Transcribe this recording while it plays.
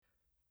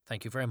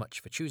Thank you very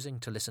much for choosing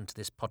to listen to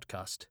this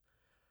podcast.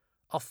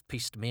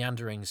 Off-piste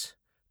meanderings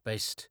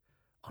based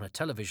on a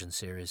television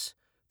series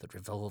that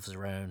revolves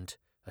around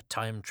a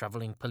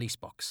time-travelling police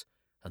box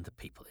and the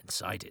people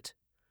inside it.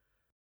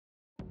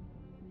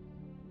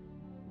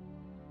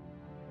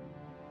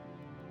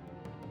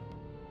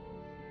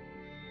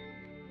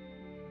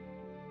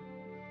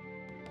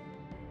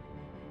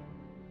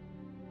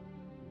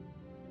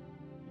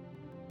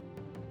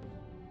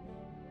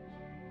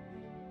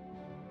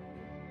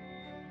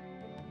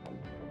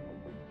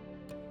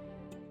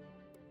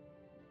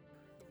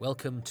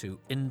 Welcome to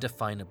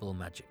Indefinable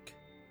Magic,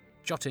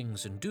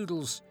 jottings and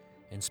doodles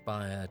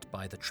inspired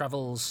by the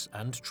travels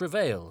and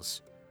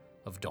travails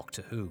of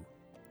Doctor Who.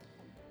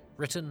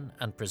 Written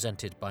and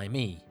presented by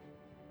me,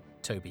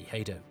 Toby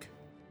Haydoke.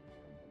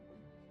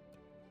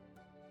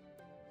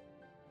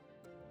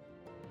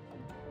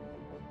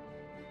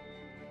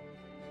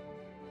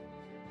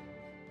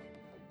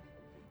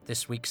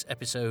 This week's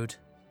episode,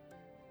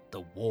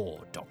 The War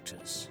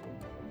Doctors.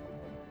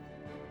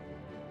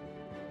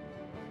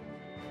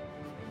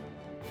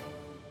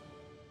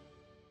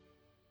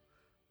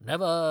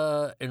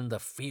 Never in the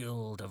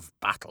field of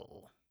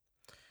battle.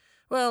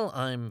 Well,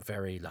 I'm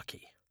very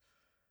lucky.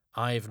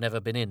 I've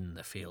never been in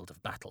the field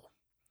of battle.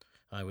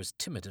 I was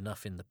timid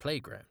enough in the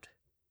playground.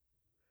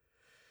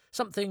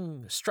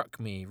 Something struck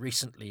me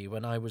recently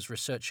when I was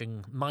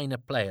researching minor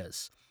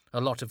players,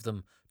 a lot of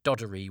them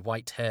doddery,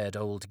 white-haired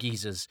old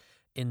geezers,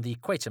 in the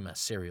Quatermass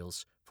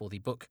serials for the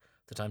book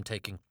that I'm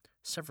taking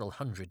several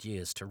hundred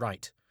years to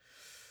write.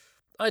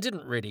 I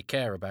didn't really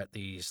care about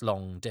these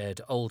long-dead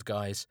old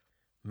guys,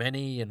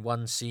 many in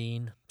one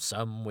scene,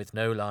 some with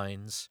no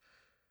lines,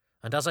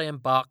 and as I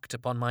embarked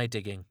upon my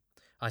digging,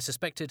 I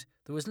suspected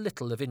there was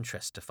little of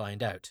interest to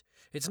find out.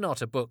 It's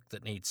not a book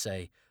that needs,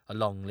 say, a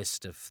long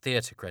list of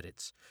theatre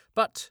credits,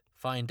 but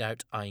find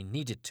out I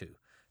needed to,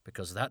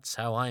 because that's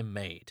how I'm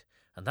made,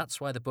 and that's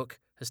why the book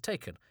has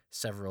taken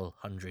several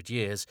hundred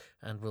years,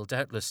 and will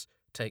doubtless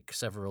take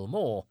several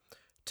more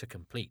to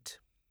complete.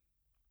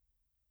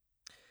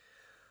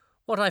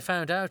 What I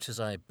found out as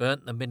I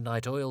burnt the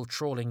midnight oil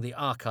trawling the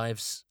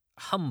archives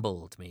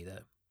humbled me,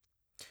 though.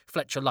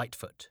 Fletcher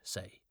Lightfoot,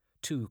 say,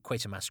 2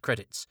 Quatermass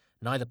credits.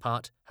 Neither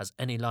part has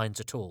any lines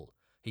at all.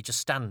 He just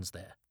stands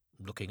there,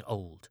 looking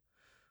old.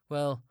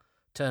 Well,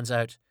 turns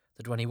out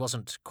that when he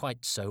wasn't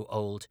quite so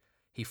old,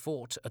 he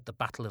fought at the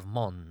Battle of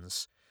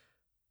Mons.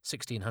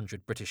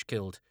 1,600 British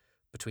killed,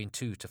 between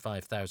 2,000 to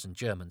 5,000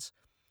 Germans,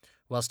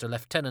 whilst a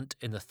lieutenant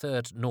in the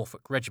 3rd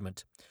Norfolk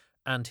Regiment,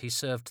 and he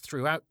served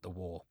throughout the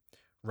war,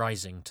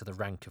 rising to the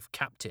rank of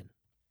captain.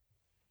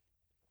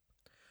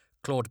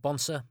 Claude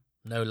Bonser,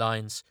 no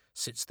lines,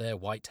 sits there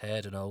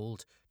white-haired and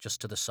old, just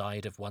to the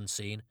side of one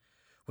scene,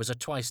 was a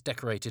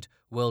twice-decorated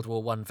World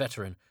War I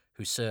veteran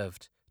who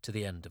served to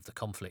the end of the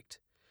conflict.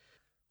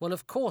 Well,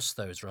 of course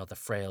those rather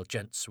frail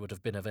gents would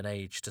have been of an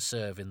age to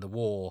serve in the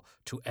war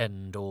to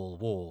end all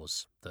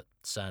wars, that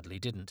sadly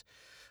didn't,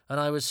 and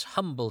I was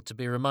humbled to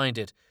be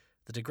reminded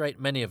that a great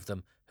many of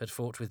them had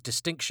fought with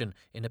distinction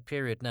in a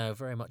period now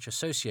very much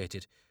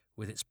associated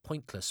with its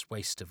pointless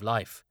waste of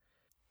life.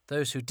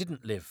 Those who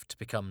didn't live to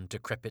become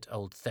decrepit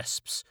old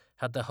thesps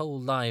had their whole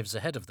lives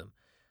ahead of them,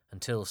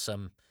 until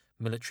some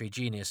military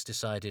genius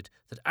decided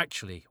that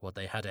actually what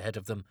they had ahead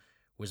of them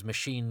was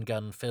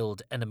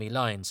machine-gun-filled enemy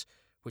lines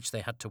which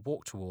they had to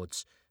walk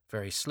towards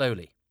very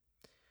slowly,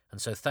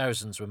 and so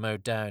thousands were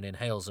mowed down in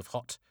hails of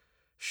hot,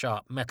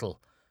 sharp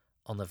metal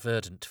on the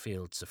verdant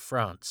fields of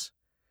France.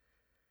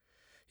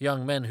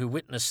 Young men who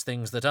witnessed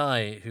things that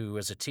I, who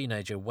as a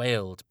teenager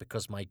wailed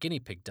because my guinea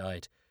pig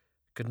died,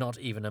 could not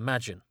even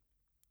imagine,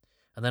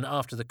 and then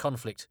after the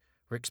conflict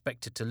were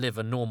expected to live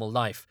a normal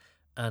life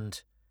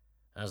and,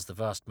 as the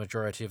vast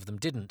majority of them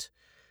didn't,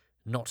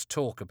 not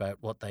talk about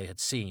what they had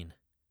seen,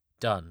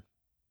 done,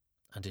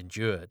 and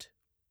endured.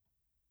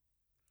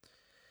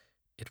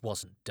 It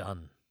wasn't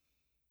done.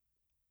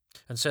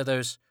 And so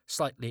those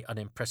slightly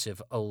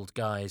unimpressive old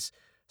guys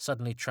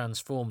suddenly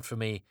transformed for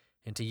me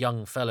into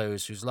young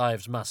fellows whose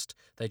lives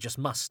they just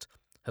must,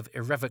 have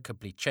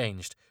irrevocably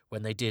changed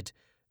when they did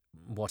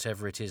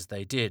whatever it is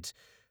they did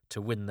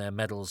to win their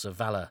medals of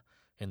valour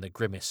in the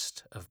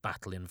grimmest of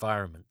battle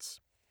environments.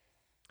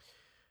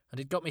 And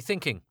it got me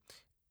thinking,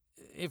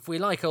 if we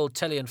like old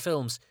telly and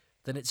films,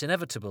 then it's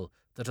inevitable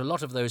that a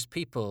lot of those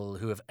people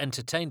who have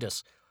entertained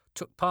us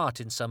took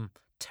part in some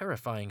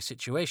terrifying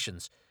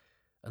situations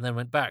and then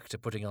went back to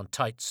putting on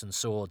tights and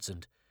swords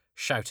and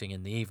shouting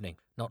in the evening,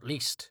 not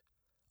least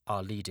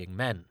our leading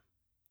men.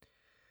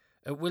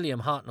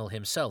 William Hartnell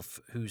himself,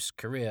 whose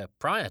career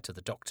prior to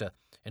the Doctor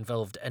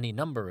involved any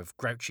number of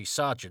grouchy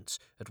sergeants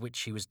at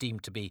which he was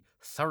deemed to be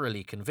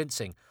thoroughly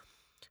convincing,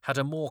 had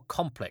a more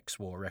complex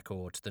war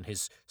record than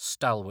his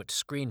stalwart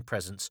screen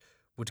presence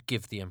would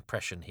give the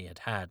impression he had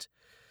had.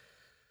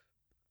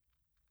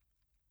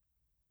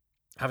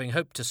 Having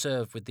hoped to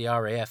serve with the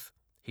RAF,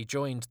 he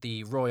joined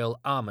the Royal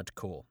Armoured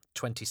Corps,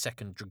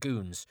 22nd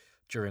Dragoons,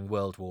 during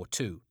World War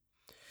II.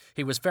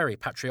 He was very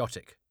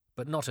patriotic,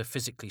 but not a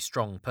physically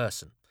strong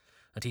person,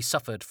 and he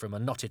suffered from a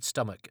knotted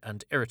stomach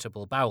and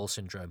irritable bowel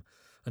syndrome,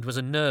 and was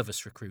a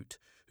nervous recruit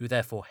who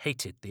therefore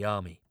hated the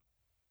army.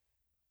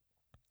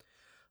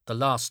 The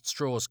last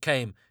straws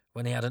came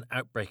when he had an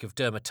outbreak of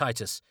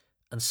dermatitis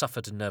and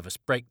suffered a nervous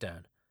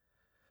breakdown.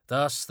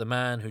 Thus, the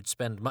man who'd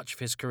spent much of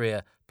his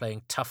career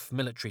playing tough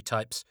military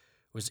types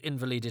was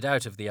invalided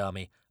out of the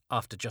army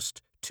after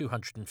just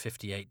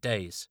 258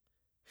 days.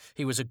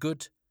 He was a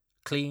good,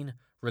 clean,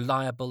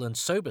 reliable and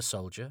sober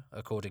soldier,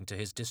 according to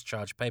his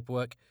discharge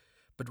paperwork,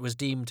 but was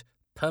deemed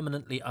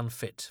permanently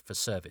unfit for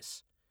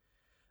service.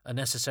 A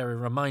necessary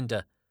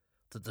reminder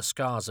that the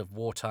scars of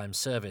wartime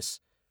service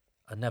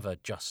are never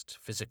just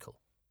physical.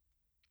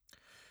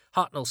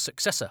 Hartnell's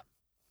successor,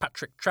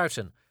 Patrick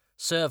Troughton,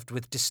 served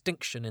with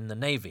distinction in the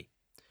Navy,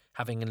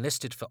 having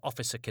enlisted for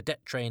officer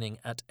cadet training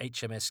at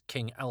HMS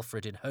King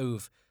Alfred in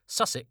Hove,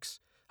 Sussex,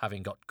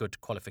 having got good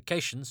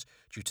qualifications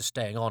due to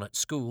staying on at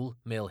school,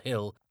 Mill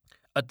Hill,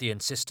 at the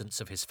insistence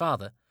of his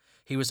father.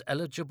 He was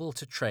eligible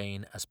to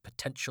train as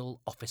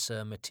potential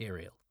officer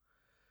material.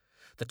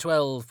 The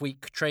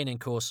 12-week training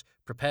course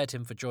prepared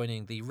him for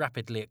joining the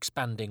rapidly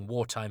expanding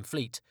wartime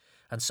fleet,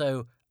 and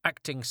so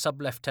acting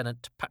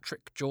Sub-Lieutenant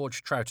Patrick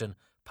George Troughton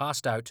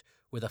passed out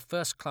with a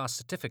first-class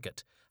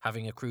certificate,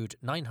 having accrued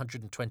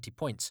 920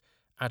 points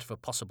out of a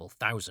possible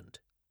 1,000.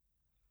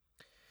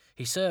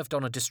 He served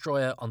on a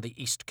destroyer on the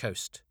east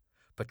coast,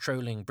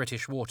 patrolling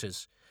British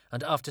waters,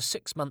 and after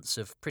 6 months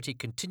of pretty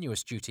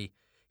continuous duty,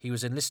 he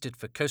was enlisted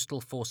for Coastal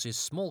Forces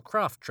small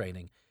craft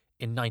training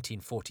in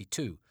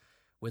 1942,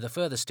 with a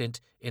further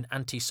stint in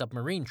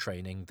anti-submarine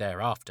training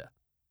thereafter.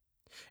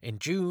 In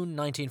June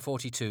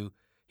 1942,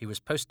 he was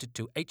posted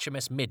to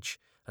HMS Midge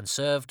and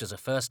served as a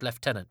first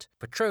lieutenant,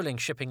 patrolling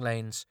shipping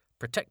lanes,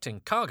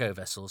 protecting cargo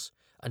vessels,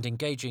 and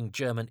engaging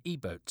German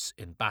E-boats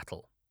in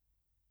battle.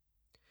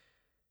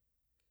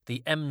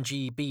 The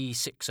MGB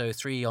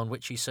 603 on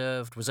which he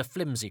served was a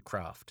flimsy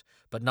craft,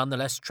 but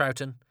nonetheless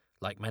Troughton,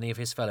 like many of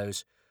his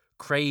fellows,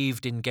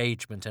 craved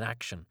engagement and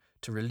action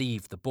to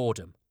relieve the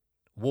boredom,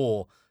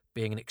 war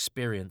being an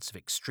experience of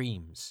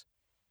extremes.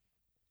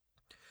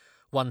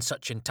 One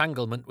such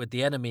entanglement with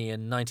the enemy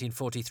in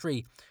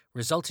 1943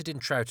 resulted in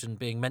Troughton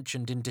being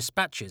mentioned in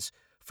dispatches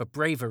for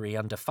bravery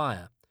under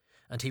fire,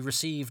 and he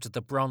received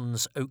the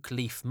Bronze Oak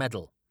Leaf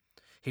Medal.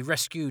 He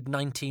rescued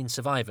 19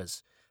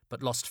 survivors,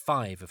 but lost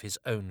 5 of his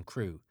own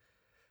crew.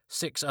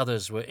 6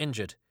 others were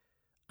injured,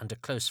 and a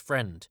close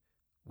friend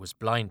was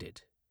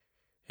blinded.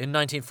 In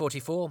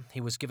 1944,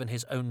 he was given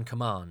his own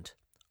command,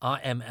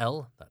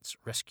 RML, that's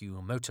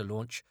Rescue Motor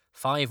Launch,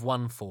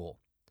 514,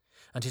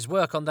 and his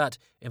work on that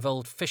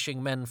involved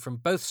fishing men from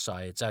both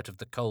sides out of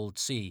the cold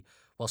sea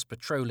whilst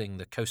patrolling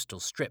the coastal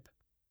strip.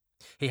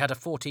 He had a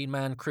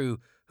 14-man crew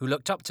who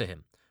looked up to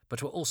him,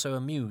 but were also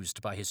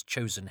amused by his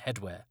chosen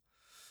headwear.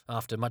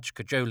 After much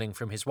cajoling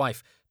from his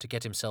wife to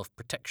get himself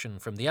protection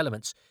from the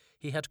elements,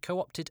 he had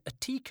co-opted a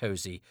tea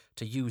cosy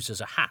to use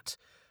as a hat,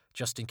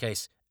 just in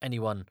case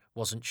anyone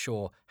wasn't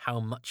sure how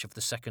much of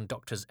the Second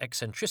Doctor's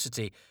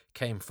eccentricity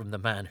came from the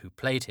man who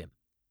played him.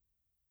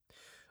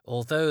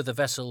 Although the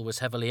vessel was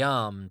heavily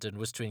armed and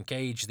was to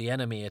engage the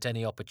enemy at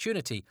any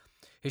opportunity,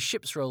 his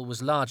ship's role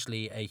was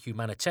largely a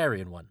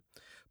humanitarian one,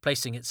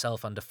 placing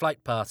itself under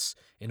flight paths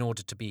in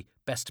order to be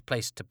best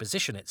placed to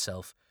position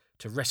itself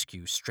to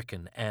rescue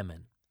stricken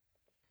airmen.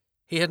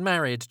 He had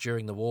married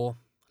during the war.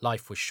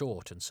 Life was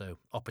short, and so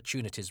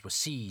opportunities were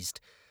seized,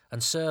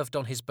 and served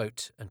on his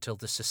boat until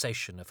the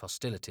cessation of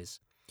hostilities.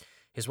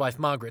 His wife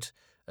Margaret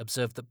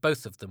observed that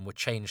both of them were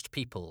changed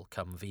people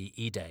come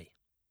VE Day.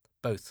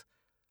 Both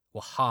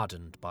were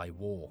hardened by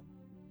war.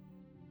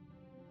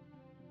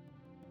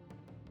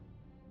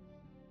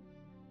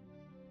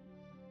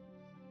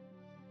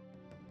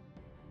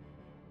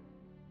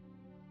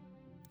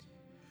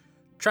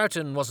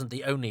 Troughton wasn't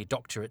the only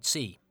doctor at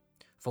sea,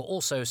 for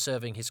also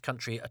serving his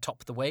country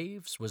atop the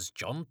waves was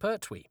Jon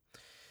Pertwee.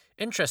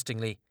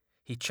 Interestingly,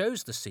 he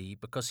chose the sea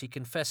because he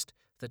confessed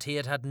that he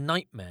had had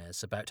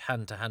nightmares about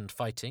hand-to-hand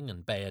fighting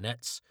and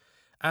bayonets,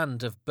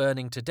 and of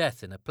burning to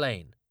death in a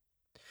plane.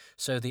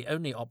 So the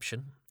only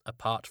option,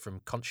 apart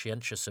from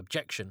conscientious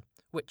objection,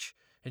 which,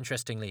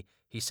 interestingly,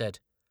 he said,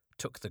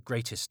 took the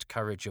greatest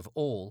courage of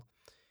all,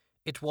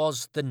 it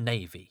was the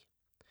Navy.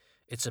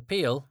 Its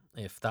appeal,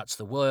 if that's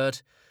the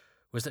word,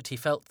 was that he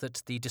felt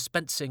that the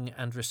dispensing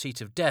and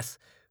receipt of death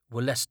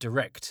were less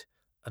direct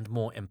and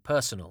more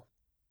impersonal.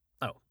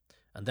 Oh,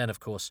 and then, of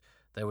course,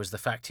 there was the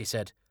fact, he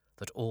said,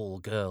 that all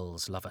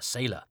girls love a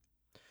sailor.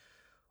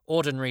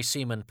 Ordinary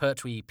Seaman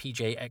Pertwee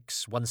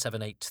PJX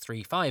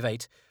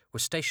 178358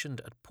 was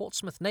stationed at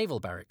Portsmouth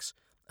Naval Barracks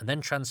and then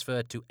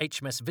transferred to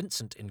HMS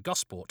Vincent in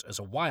Gosport as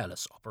a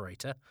wireless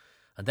operator,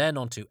 and then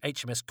on to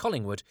HMS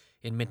Collingwood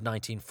in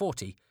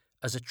mid-1940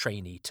 as a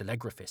trainee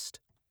telegraphist.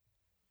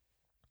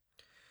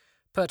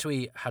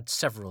 Pertwee had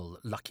several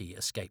lucky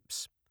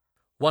escapes.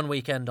 One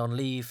weekend on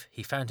leave,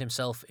 he found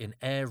himself in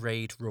air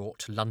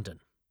raid-wrought London.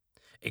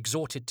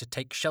 Exhorted to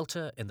take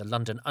shelter in the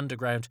London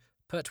Underground,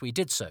 Pertwee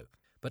did so,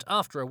 but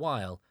after a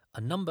while, a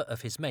number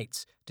of his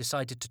mates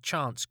decided to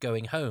chance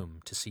going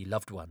home to see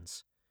loved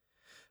ones.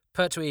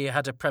 Pertwee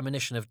had a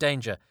premonition of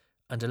danger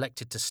and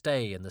elected to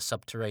stay in the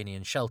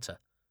subterranean shelter.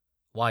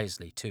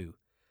 Wisely, too.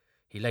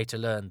 He later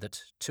learned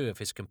that 2 of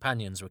his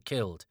companions were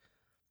killed,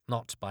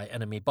 not by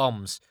enemy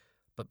bombs,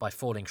 but by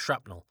falling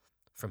shrapnel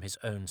from his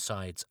own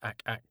side's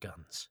Ack-Ack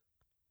guns.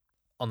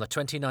 On the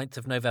 29th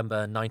of November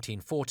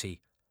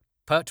 1940,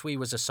 Pertwee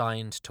was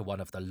assigned to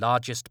one of the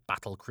largest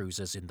battle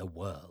cruisers in the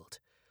world,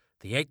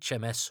 the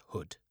HMS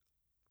Hood.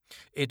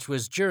 It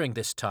was during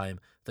this time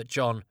that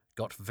John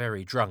got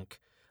very drunk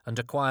and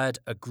acquired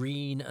a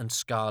green and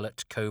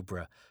scarlet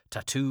cobra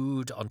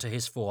tattooed onto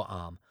his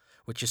forearm,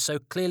 which is so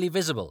clearly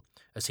visible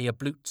as he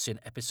ablutes in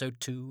Episode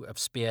 2 of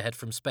Spearhead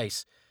from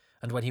Space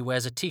and when he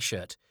wears a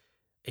T-shirt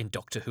in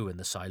Doctor Who and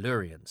the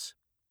Silurians.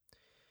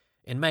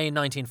 In May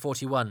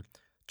 1941,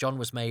 John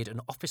was made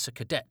an officer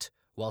cadet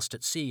whilst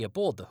at sea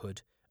aboard the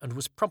Hood and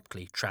was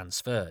promptly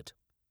transferred.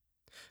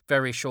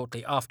 Very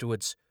shortly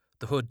afterwards,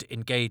 the Hood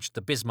engaged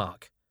the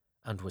Bismarck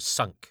and was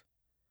sunk.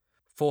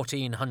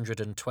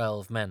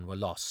 1,412 men were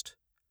lost.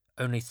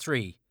 Only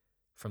 3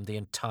 from the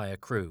entire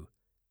crew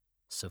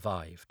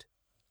survived.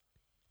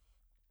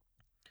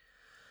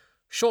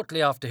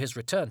 Shortly after his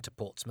return to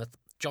Portsmouth,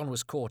 John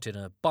was caught in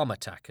a bomb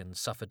attack and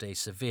suffered a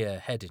severe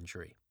head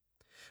injury.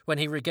 When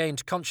he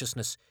regained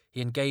consciousness,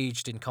 he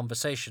engaged in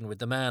conversation with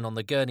the man on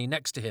the gurney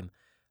next to him,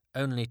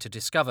 only to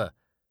discover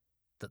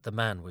that the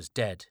man was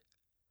dead.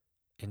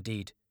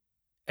 Indeed,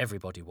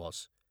 everybody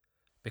was,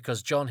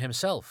 because John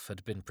himself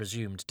had been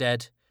presumed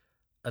dead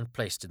and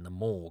placed in the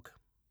morgue.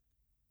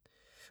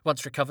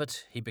 Once recovered,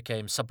 he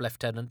became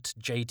Sub-Lieutenant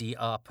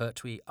J.D.R.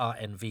 Pertwee,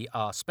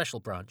 RNVR Special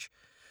Branch,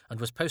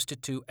 and was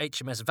posted to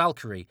HMS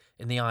Valkyrie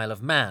in the Isle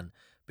of Man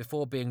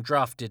before being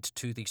drafted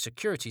to the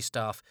security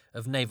staff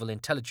of Naval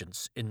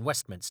Intelligence in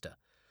Westminster,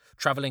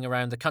 travelling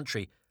around the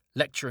country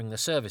lecturing the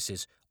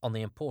services on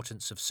the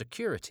importance of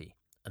security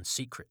and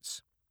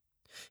secrets.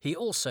 He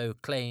also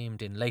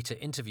claimed in later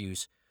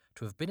interviews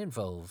to have been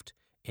involved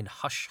in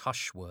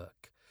hush-hush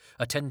work,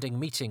 attending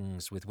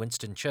meetings with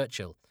Winston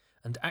Churchill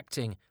and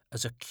acting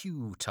as a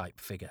Q-type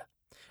figure,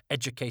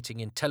 educating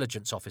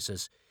intelligence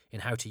officers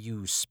in how to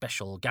use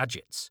special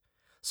gadgets,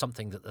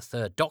 something that the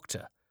Third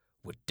Doctor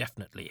would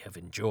definitely have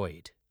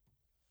enjoyed.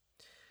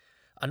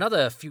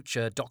 Another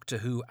future Doctor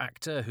Who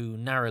actor who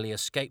narrowly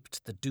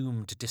escaped the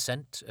doomed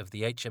descent of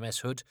the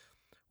HMS Hood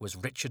was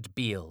Richard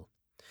Beale,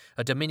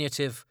 a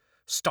diminutive,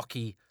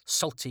 stocky,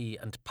 salty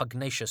and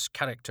pugnacious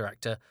character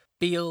actor.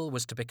 Beale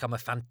was to become a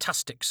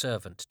fantastic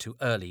servant to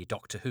early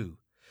Doctor Who,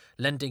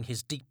 lending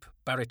his deep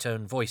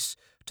baritone voice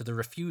to the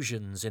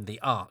Refusions in the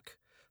Ark,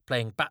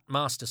 playing Bat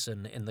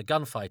Masterson in The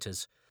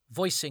Gunfighters,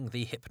 voicing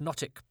the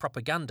hypnotic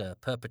propaganda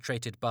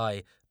perpetrated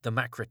by the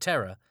Macra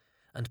Terror,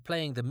 and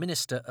playing the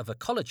Minister of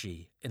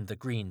Ecology in The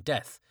Green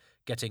Death,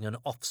 getting an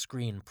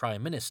off-screen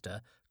Prime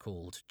Minister,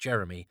 called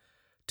Jeremy,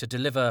 to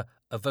deliver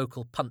a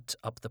vocal punt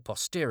up the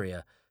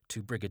posterior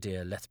to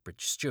Brigadier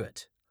Lethbridge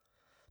Stewart.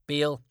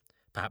 Beale,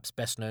 perhaps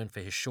best known for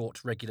his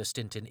short regular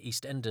stint in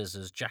EastEnders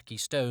as Jackie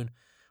Stone,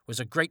 was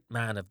a great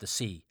man of the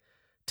sea,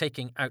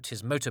 taking out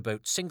his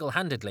motorboat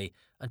single-handedly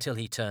until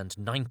he turned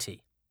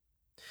 90.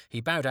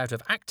 He bowed out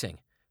of acting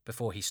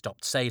before he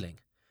stopped sailing,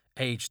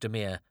 aged a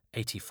mere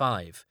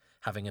 85,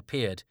 having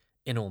appeared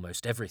in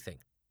almost everything.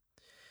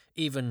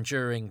 Even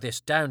during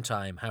this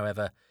downtime,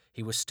 however,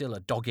 he was still a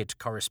dogged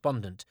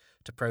correspondent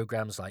to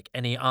programmes like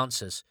Any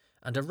Answers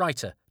and a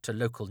writer to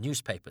local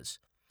newspapers,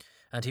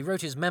 and he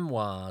wrote his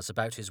memoirs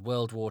about his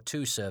World War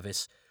II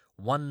service,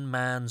 One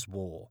Man's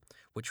War,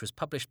 which was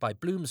published by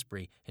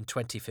Bloomsbury in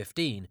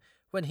 2015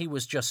 when he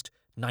was just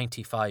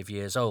 95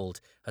 years old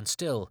and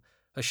still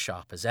as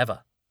sharp as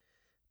ever.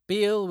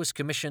 Beale was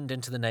commissioned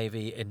into the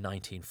Navy in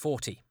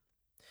 1940.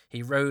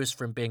 He rose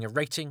from being a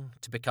rating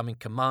to becoming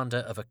commander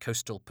of a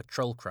coastal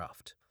patrol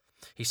craft.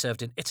 He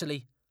served in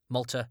Italy,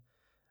 Malta,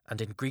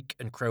 and in Greek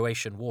and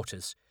Croatian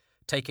waters,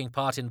 taking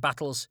part in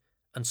battles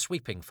and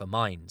sweeping for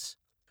mines.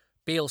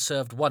 Beale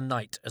served one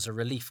night as a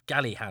relief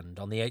galley hand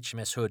on the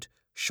HMS Hood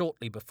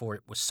shortly before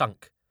it was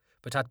sunk,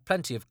 but had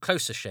plenty of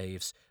closer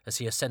shaves as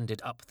he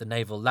ascended up the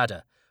naval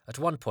ladder, at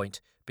one point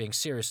being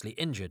seriously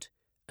injured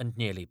and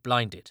nearly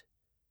blinded.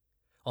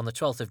 On the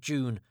 12th of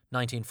June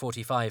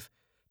 1945,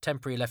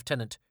 Temporary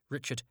Lieutenant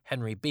Richard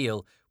Henry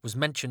Beale was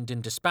mentioned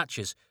in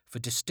dispatches for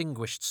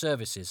distinguished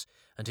services,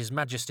 and His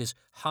Majesty's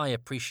high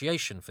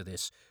appreciation for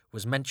this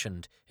was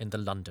mentioned in the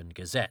London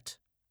Gazette.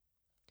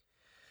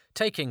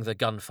 Taking the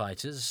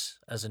Gunfighters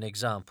as an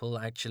example,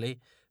 actually,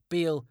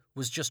 Beale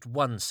was just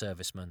one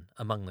serviceman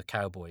among the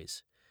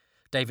cowboys.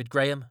 David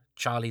Graham,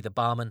 Charlie the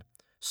barman,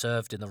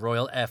 served in the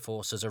Royal Air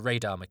Force as a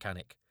radar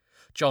mechanic.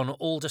 John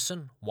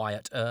Alderson,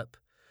 Wyatt Earp,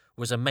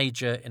 was a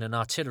major in an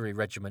artillery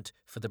regiment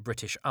for the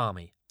British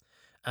Army,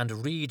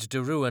 and Reed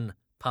de Ruin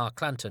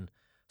Parr-Clanton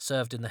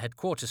served in the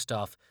headquarters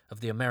staff of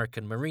the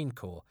American Marine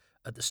Corps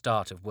at the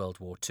start of World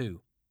War II.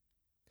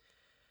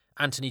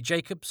 Anthony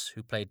Jacobs,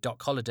 who played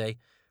Doc Holliday,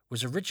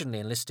 was originally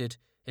enlisted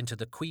into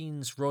the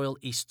Queen's Royal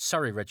East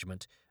Surrey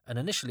Regiment and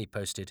initially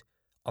posted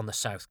on the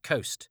south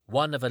coast,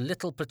 one of a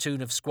little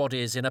platoon of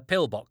squaddies in a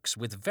pillbox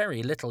with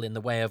very little in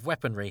the way of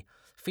weaponry,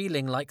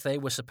 feeling like they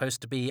were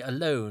supposed to be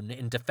alone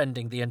in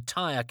defending the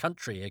entire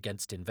country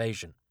against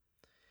invasion.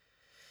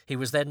 He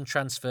was then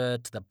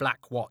transferred to the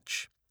Black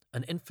Watch,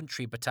 an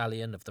infantry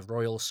battalion of the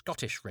Royal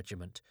Scottish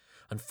Regiment,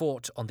 and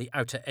fought on the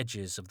outer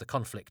edges of the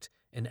conflict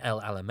in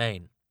El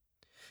Alamein.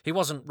 He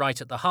wasn't right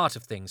at the heart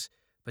of things,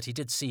 but he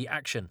did see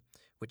action,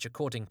 which,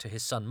 according to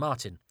his son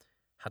Martin,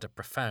 had a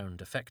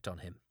profound effect on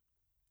him.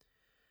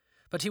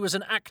 But he was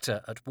an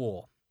actor at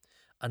war,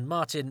 and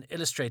Martin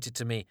illustrated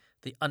to me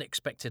the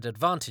unexpected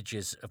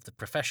advantages of the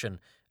profession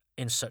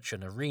in such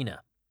an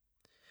arena.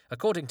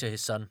 According to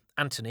his son,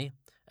 Anthony,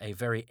 a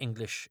very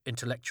English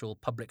intellectual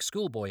public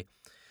school boy,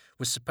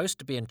 was supposed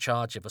to be in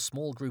charge of a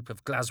small group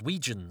of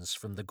Glaswegians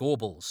from the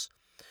Gorbals.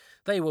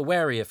 They were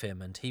wary of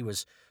him, and he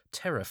was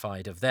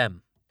terrified of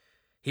them.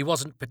 He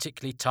wasn't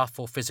particularly tough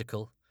or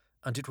physical,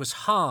 and it was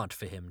hard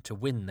for him to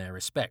win their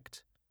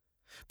respect.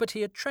 But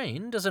he had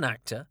trained as an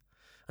actor,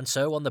 and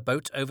so on the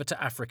boat over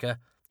to Africa,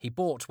 he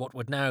bought what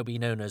would now be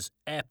known as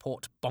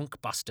airport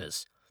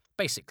bonkbusters,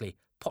 basically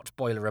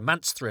potboiler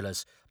romance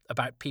thrillers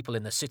about people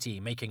in the city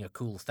making a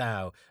cool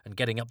thou and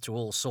getting up to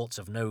all sorts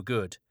of no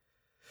good.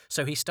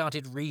 So he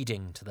started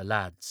reading to the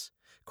lads,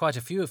 quite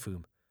a few of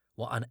whom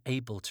were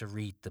unable to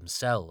read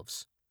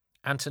themselves.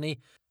 Anthony,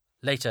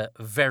 later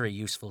very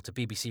useful to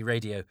BBC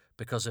Radio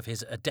because of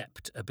his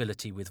adept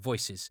ability with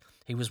voices,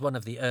 he was one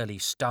of the early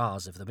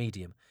stars of the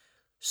medium,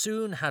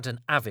 soon had an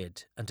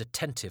avid and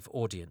attentive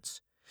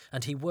audience,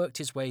 and he worked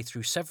his way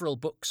through several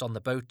books on the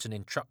boat and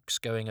in trucks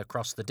going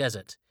across the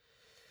desert.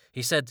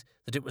 He said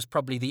that it was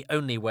probably the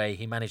only way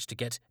he managed to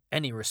get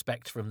any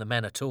respect from the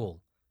men at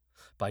all,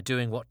 by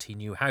doing what he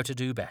knew how to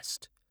do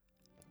best: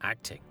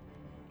 acting.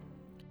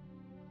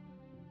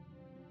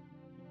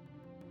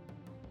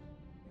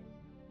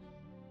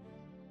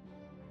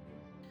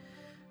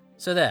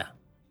 So there,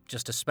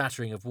 just a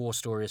smattering of war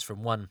stories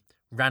from one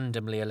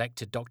randomly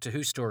elected Doctor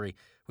Who story,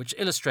 which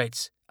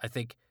illustrates, I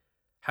think,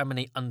 how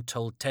many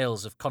untold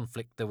tales of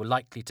conflict there were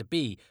likely to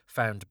be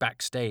found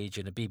backstage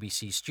in a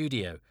BBC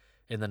studio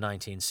in the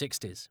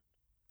 1960s.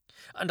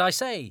 And I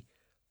say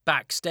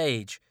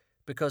backstage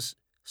because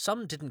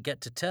some didn't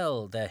get to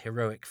tell their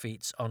heroic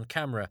feats on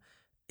camera,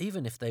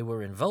 even if they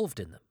were involved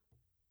in them.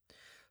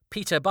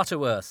 Peter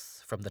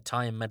Butterworth, from The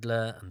Time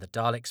Meddler and The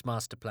Daleks'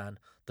 Master Plan,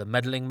 the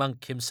meddling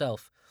monk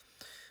himself,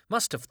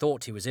 must have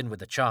thought he was in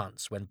with a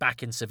chance when,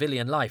 back in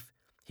civilian life,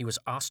 he was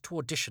asked to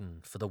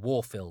audition for the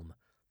war film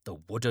The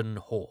Wooden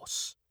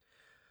Horse.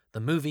 The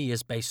movie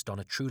is based on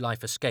a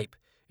true-life escape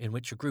in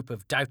which a group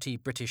of doughty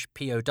British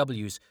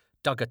POWs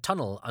dug a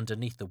tunnel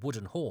underneath the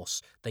wooden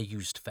horse they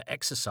used for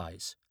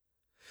exercise.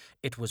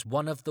 It was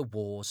one of the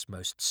war's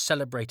most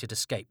celebrated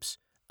escapes,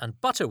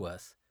 and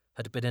Butterworth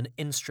had been an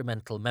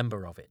instrumental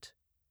member of it.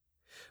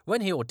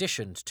 When he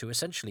auditioned to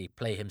essentially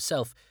play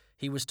himself,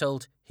 he was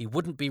told he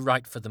wouldn't be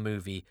right for the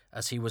movie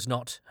as he was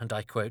not, and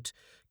I quote,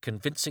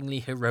 convincingly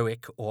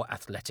heroic or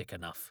athletic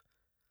enough.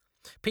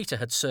 Peter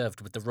had served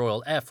with the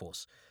Royal Air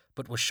Force,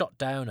 but was shot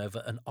down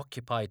over an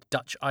occupied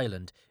Dutch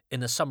island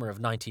in the summer of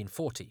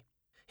 1940.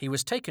 He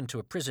was taken to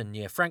a prison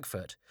near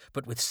Frankfurt,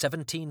 but with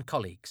 17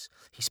 colleagues,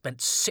 he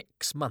spent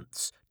 6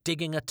 months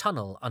digging a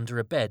tunnel under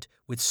a bed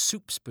with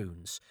soup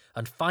spoons,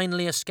 and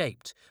finally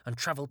escaped and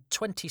travelled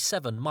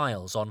 27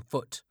 miles on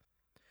foot,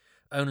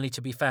 only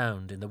to be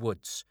found in the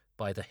woods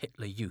by the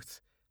Hitler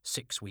Youth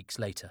 6 weeks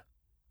later.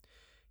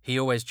 He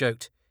always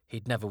joked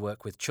he'd never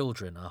work with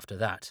children after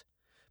that,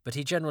 but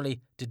he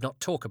generally did not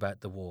talk about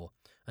the war,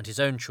 and his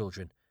own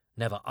children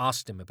never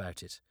asked him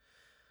about it.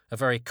 A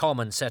very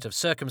common set of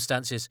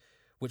circumstances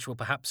which will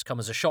perhaps come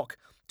as a shock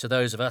to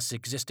those of us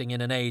existing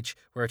in an age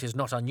where it is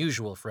not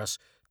unusual for us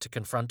to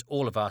confront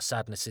all of our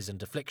sadnesses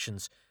and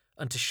afflictions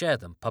and to share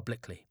them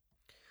publicly.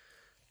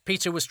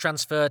 Peter was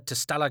transferred to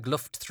Stalag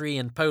Luft 3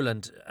 in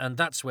Poland, and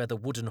that's where the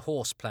wooden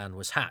horse plan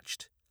was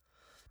hatched.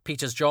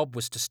 Peter's job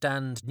was to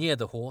stand near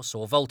the horse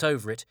or vault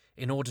over it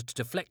in order to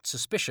deflect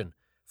suspicion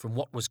from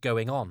what was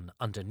going on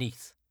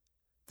underneath: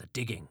 the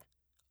digging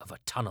of a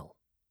tunnel.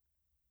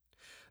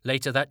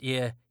 Later that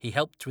year, he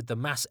helped with the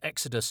mass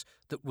exodus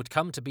that would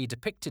come to be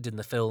depicted in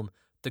the film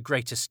The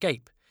Great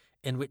Escape,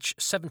 in which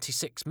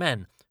 76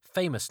 men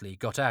famously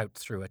got out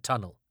through a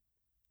tunnel.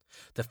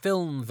 The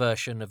film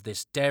version of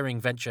this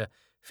daring venture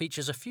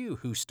features a few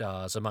Who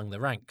stars among the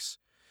ranks: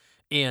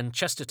 Ian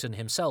Chesterton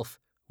himself,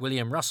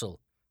 William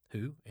Russell,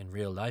 who, in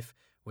real life,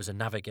 was a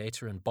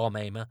navigator and bomb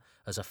aimer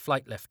as a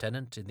flight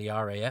lieutenant in the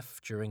RAF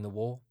during the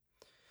war,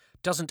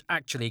 doesn't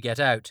actually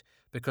get out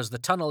because the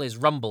tunnel is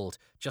rumbled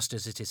just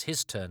as it is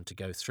his turn to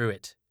go through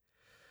it.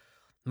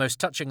 Most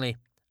touchingly,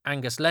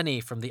 Angus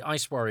Lennie from the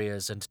Ice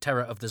Warriors and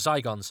Terror of the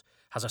Zygons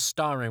has a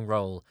starring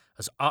role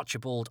as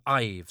Archibald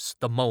Ives,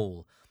 the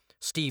Mole,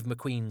 Steve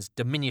McQueen's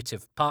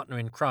diminutive partner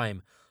in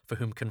crime for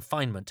whom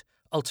confinement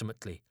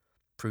ultimately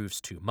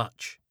proves too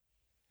much.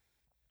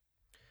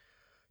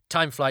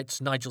 Time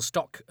Flight's Nigel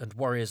Stock and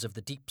Warriors of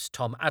the Deep's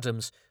Tom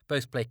Adams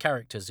both play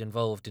characters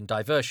involved in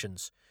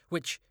diversions,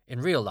 which,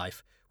 in real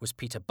life, was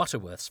Peter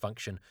Butterworth's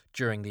function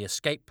during the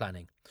escape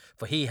planning,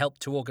 for he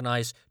helped to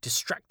organise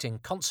distracting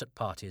concert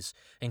parties,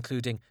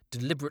 including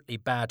deliberately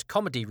bad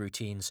comedy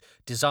routines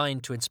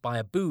designed to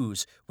inspire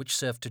boos which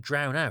served to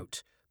drown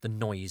out the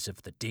noise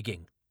of the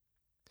digging.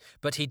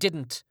 But he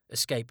didn't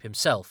escape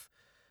himself.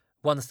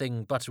 One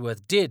thing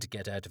Butterworth did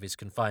get out of his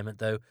confinement,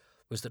 though,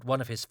 was that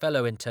one of his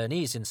fellow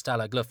internees in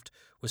Stalag Luft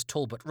was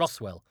Talbot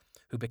Rothwell,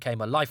 who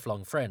became a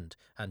lifelong friend,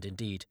 and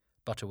indeed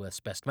Butterworth's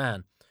best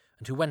man,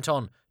 and who went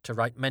on to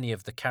write many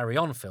of the Carry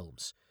On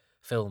films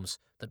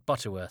that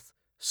Butterworth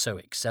so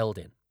excelled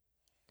in.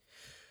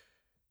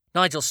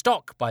 Nigel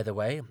Stock, by the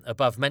way,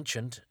 above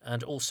mentioned,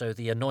 and also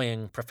the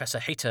annoying Professor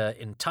Hayter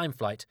in Time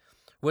Flight,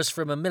 was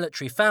from a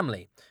military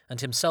family and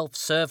himself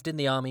served in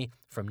the army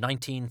from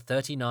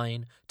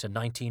 1939 to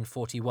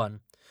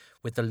 1941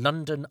 with the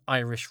London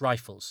Irish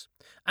Rifles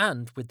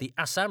and with the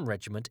Assam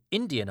Regiment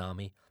Indian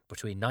Army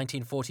between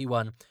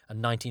 1941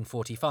 and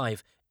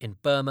 1945 in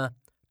Burma,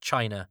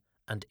 China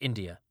and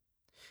India.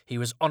 He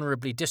was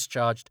honourably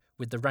discharged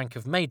with the rank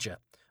of Major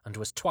and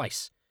was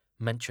twice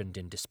mentioned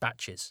in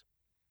dispatches.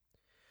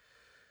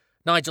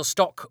 Nigel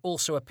Stock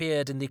also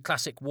appeared in the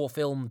classic war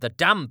film The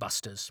Dam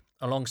Busters,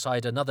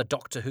 alongside another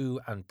Doctor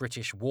Who and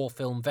British war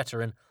film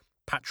veteran,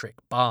 Patrick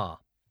Barr.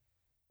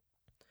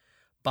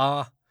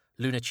 Barr,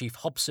 Lunar Chief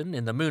Hobson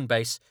in the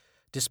Moonbase,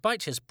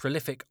 despite his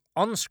prolific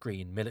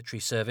on-screen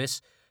military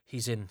service,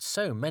 he's in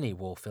so many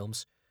war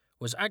films,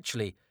 was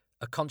actually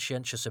a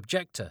conscientious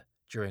objector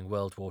during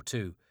World War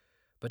II.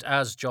 But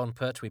as John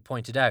Pertwee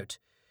pointed out,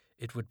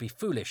 it would be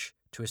foolish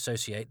to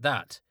associate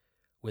that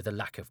with a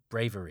lack of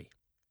bravery.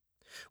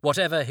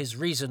 Whatever his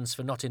reasons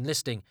for not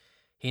enlisting,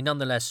 he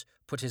nonetheless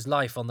put his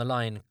life on the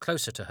line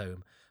closer to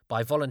home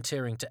by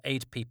volunteering to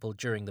aid people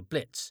during the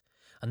Blitz,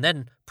 and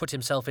then put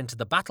himself into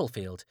the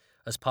battlefield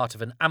as part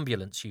of an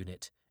ambulance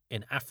unit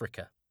in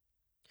Africa.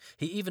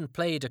 He even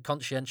played a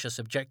conscientious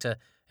objector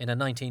in a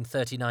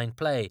 1939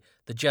 play,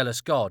 The Jealous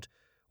God,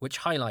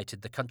 which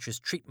highlighted the country's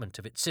treatment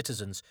of its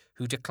citizens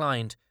who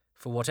declined,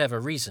 for whatever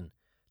reason,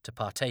 to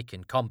partake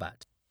in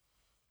combat.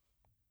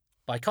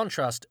 By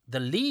contrast, the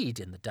lead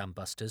in The Dam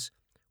Busters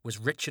was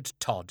Richard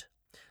Todd,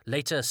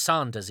 later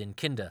Sanders in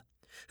Kinder,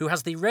 who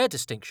has the rare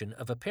distinction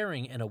of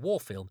appearing in a war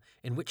film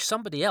in which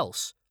somebody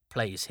else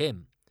plays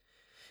him.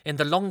 In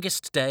The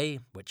Longest Day,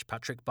 which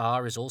Patrick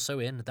Barr is also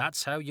in,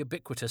 that's how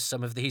ubiquitous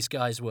some of these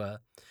guys were,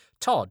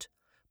 Todd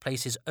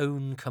plays his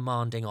own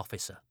commanding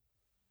officer.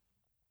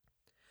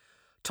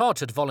 Todd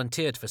had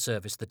volunteered for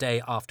service the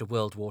day after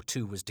World War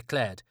II was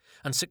declared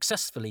and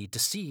successfully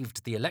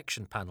deceived the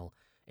election panel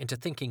into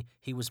thinking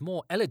he was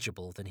more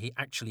eligible than he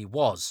actually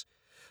was,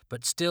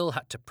 but still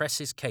had to press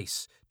his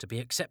case to be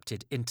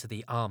accepted into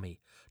the army,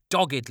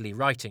 doggedly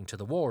writing to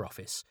the War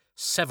Office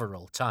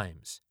several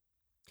times.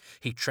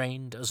 He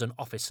trained as an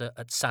officer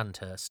at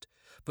Sandhurst,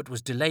 but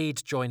was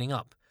delayed joining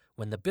up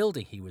when the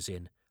building he was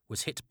in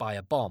was hit by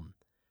a bomb,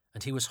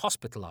 and he was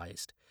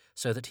hospitalised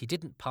so that he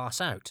didn't pass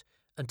out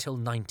until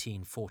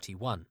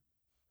 1941.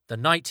 The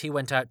night he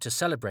went out to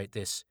celebrate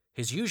this,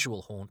 his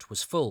usual haunt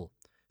was full,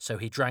 so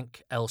he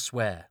drank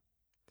elsewhere.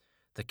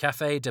 The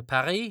Café de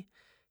Paris,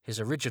 his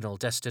original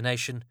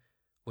destination,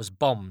 was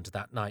bombed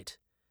that night,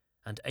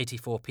 and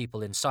 84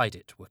 people inside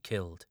it were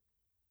killed.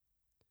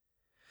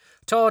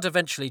 Todd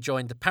eventually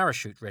joined the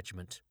Parachute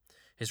Regiment,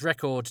 his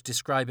record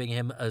describing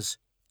him as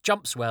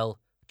jumps well,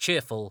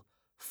 cheerful,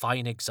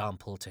 fine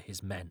example to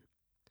his men.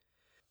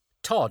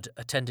 Todd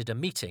attended a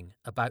meeting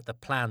about the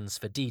plans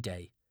for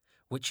D-Day,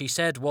 which he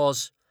said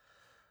was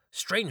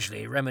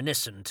strangely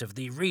reminiscent of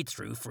the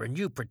read-through for a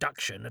new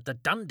production at the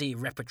Dundee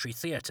Repertory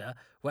Theatre,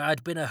 where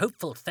I'd been a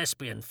hopeful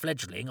thespian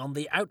fledgling on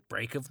the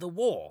outbreak of the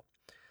war.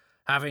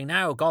 Having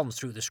now gone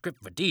through the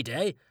script for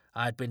D-Day,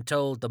 I'd been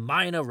told the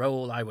minor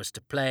role I was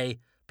to play,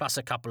 plus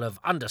a couple of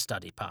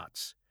understudy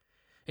parts.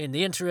 In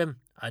the interim,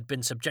 I'd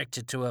been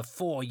subjected to a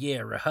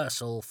 4-year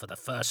rehearsal for the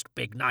first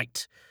big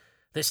night.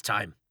 This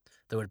time,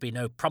 there would be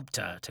no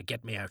prompter to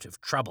get me out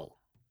of trouble.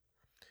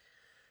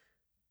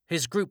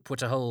 His group were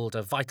to hold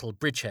a vital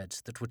bridgehead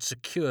that would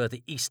secure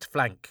the east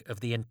flank of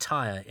the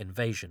entire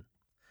invasion.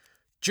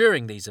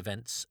 During these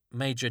events,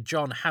 Major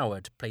John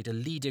Howard played a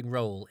leading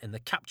role in the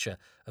capture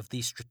of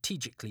the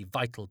strategically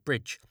vital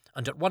bridge,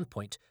 and at one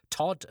point,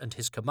 Todd and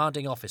his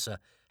commanding officer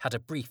had a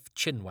brief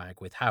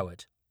chinwag with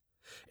Howard.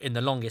 In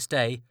The Longest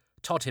Day,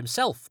 Todd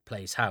himself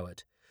plays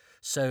Howard,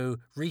 so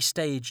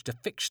restaged a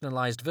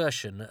fictionalised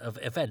version of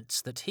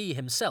events that he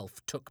himself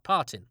took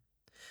part in.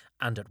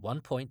 And at one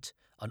point,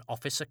 an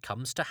officer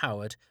comes to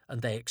Howard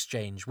and they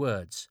exchange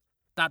words.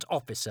 That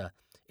officer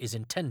is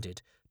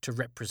intended to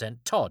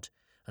represent Todd,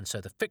 and so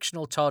the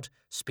fictional Todd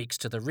speaks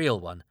to the real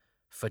one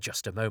for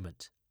just a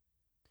moment.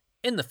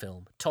 In the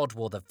film, Todd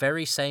wore the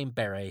very same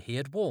beret he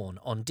had worn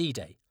on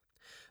D-Day,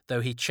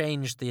 though he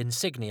changed the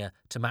insignia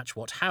to match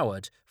what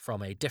Howard,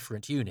 from a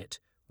different unit,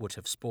 would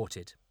have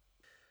sported.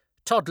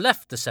 Todd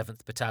left the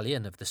 7th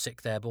Battalion of the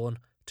 6th Airborne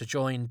to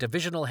join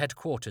divisional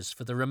headquarters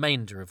for the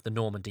remainder of the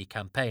Normandy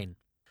campaign.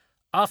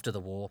 After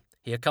the war,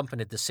 he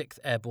accompanied the 6th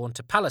Airborne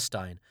to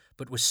Palestine,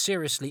 but was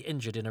seriously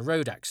injured in a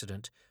road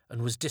accident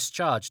and was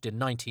discharged in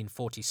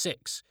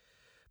 1946.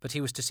 But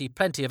he was to see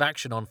plenty of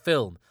action on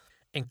film,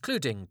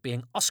 including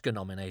being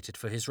Oscar-nominated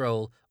for his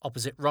role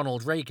opposite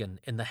Ronald Reagan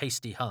in The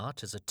Hasty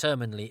Heart as a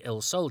terminally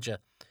ill soldier,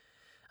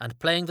 and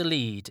playing the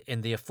lead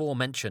in the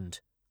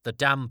aforementioned The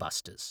Dam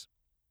Busters.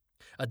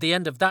 At the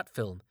end of that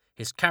film,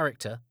 his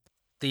character,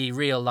 the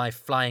real-life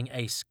flying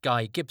ace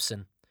Guy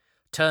Gibson,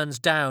 turns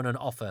down an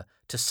offer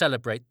to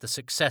celebrate the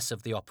success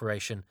of the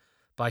operation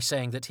by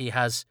saying that he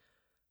has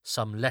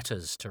some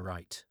letters to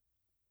write.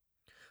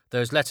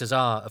 Those letters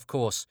are, of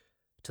course,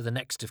 to the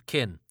next of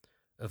kin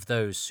of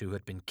those who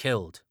had been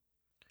killed.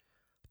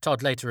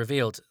 Todd later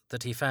revealed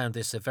that he found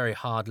this a very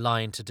hard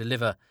line to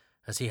deliver,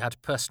 as he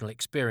had personal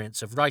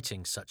experience of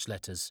writing such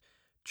letters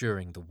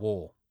during the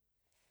war.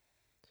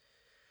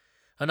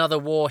 Another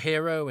war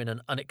hero in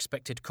an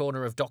unexpected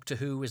corner of Doctor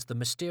Who is the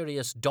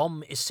mysterious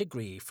Dom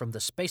Isigri from the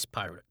Space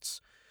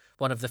Pirates,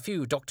 one of the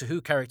few Doctor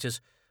Who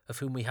characters of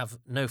whom we have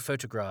no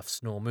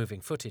photographs nor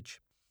moving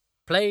footage.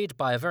 Played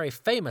by a very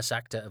famous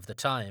actor of the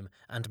time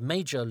and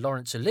Major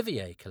Laurence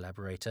Olivier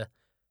collaborator,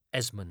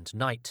 Esmond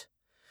Knight.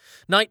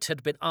 Knight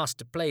had been asked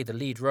to play the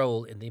lead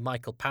role in the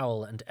Michael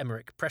Powell and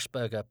Emmerich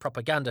Pressburger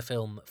propaganda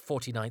film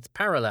 49th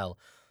Parallel,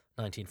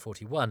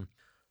 1941,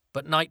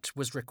 but Knight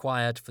was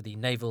required for the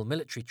naval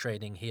military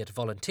training he had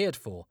volunteered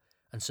for,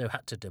 and so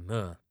had to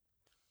demur.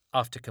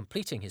 After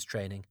completing his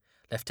training,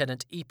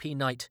 Lieutenant E.P.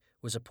 Knight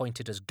was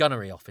appointed as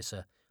gunnery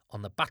officer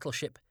on the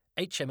battleship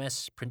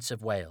HMS Prince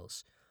of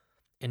Wales.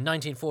 In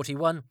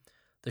 1941,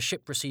 the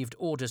ship received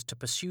orders to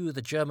pursue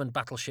the German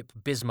battleship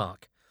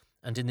Bismarck,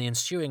 and in the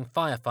ensuing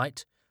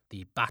firefight,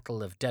 the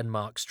Battle of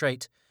Denmark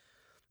Strait,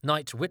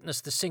 Knight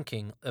witnessed the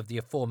sinking of the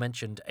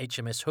aforementioned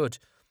HMS Hood,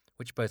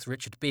 which both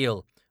Richard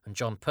Beale and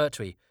John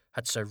Pertwee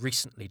had so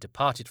recently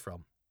departed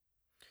from.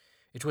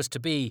 It was to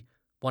be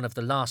one of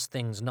the last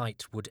things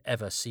Knight would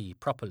ever see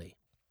properly.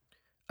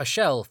 A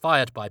shell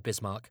fired by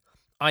Bismarck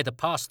either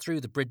passed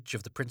through the bridge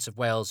of the Prince of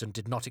Wales and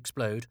did not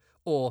explode,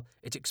 or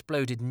it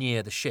exploded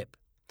near the ship.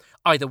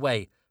 Either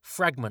way,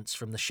 fragments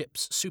from the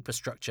ship's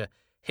superstructure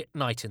hit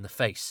Knight in the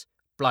face,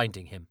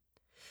 blinding him.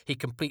 He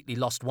completely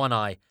lost one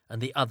eye,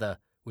 and the other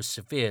was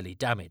severely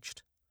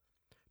damaged.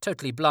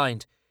 Totally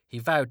blind, he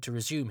vowed to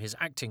resume his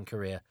acting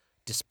career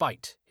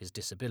despite his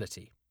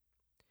disability.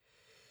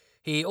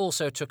 He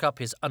also took up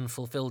his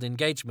unfulfilled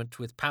engagement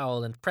with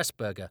Powell and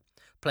Pressburger,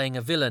 playing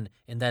a villain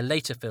in their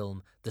later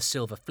film The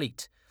Silver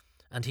Fleet,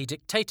 and he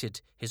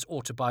dictated his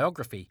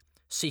autobiography,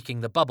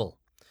 Seeking the Bubble.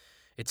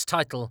 Its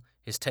title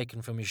is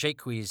taken from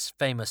Jacques'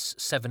 famous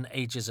 7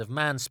 Ages of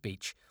Man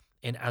speech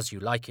in As You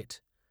Like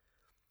It.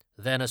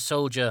 Then a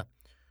soldier,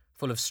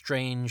 full of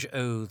strange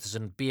oaths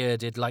and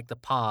bearded like the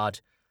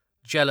pard,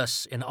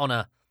 jealous in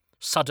honour,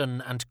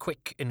 sudden and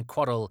quick in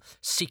quarrel,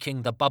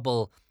 seeking the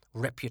bubble,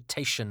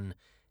 reputation,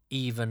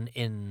 even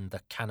in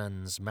the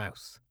cannon's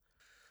mouth.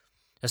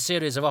 A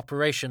series of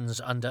operations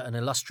under an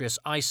illustrious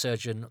eye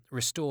surgeon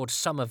restored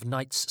some of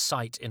Knight's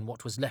sight in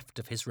what was left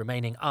of his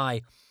remaining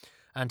eye,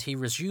 and he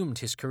resumed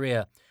his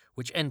career,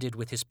 which ended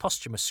with his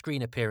posthumous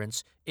screen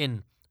appearance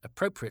in,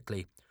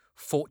 appropriately,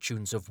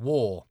 Fortunes of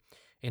War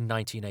in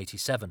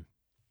 1987.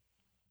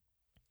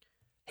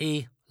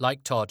 He,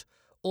 like Todd,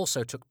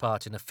 also took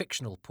part in a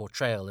fictional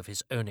portrayal of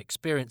his own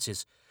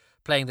experiences,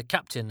 playing the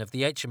captain of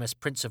the HMS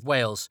Prince of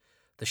Wales,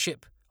 the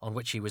ship on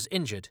which he was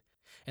injured,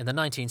 in the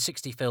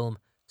 1960 film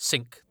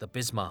Sink the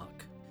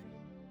Bismarck.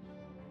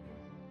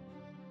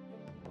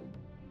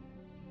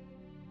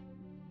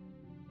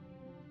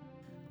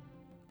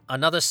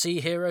 Another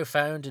sea hero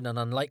found in an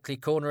unlikely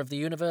corner of the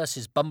universe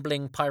is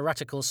bumbling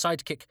piratical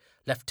sidekick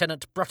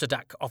Lieutenant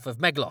Brotodak off of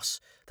Meglos,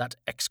 that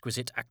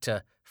exquisite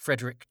actor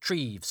Frederick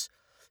Treves.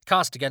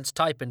 Cast against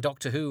type in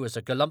Doctor Who as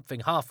a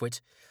galumphing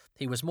halfwit,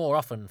 he was more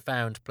often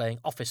found playing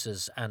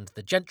officers and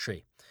the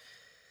gentry.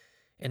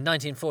 In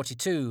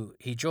 1942,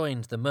 he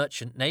joined the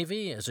Merchant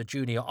Navy as a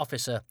junior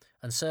officer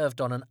and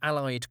served on an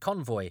Allied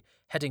convoy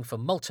heading for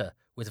Malta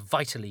with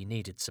vitally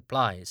needed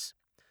supplies.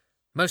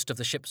 Most of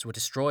the ships were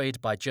destroyed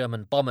by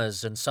German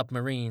bombers and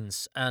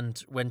submarines,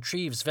 and when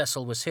Treves'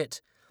 vessel was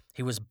hit,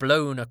 he was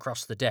blown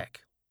across the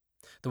deck.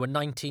 There were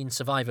 19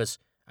 survivors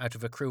out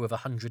of a crew of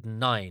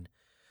 109,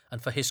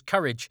 and for his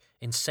courage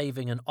in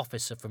saving an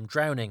officer from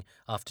drowning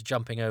after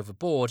jumping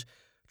overboard,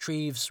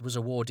 Treves was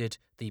awarded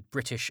the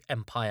British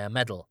Empire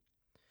Medal.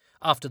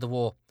 After the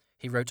war,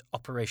 he wrote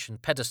Operation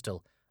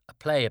Pedestal, a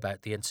play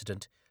about the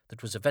incident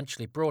that was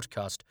eventually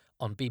broadcast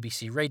on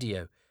BBC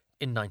Radio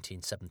in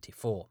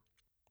 1974.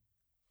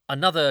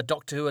 Another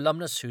Doctor Who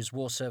alumnus whose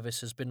war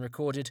service has been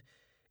recorded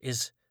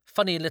is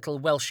funny little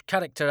Welsh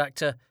character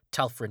actor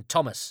Talfryn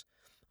Thomas,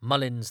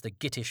 Mullins the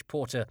Gittish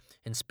porter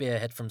in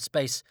Spearhead from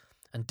Space,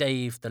 and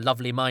Dave the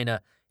lovely miner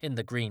in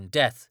The Green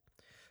Death.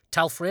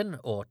 Talfryn,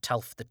 or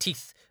Talf the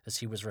Teeth as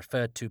he was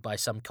referred to by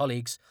some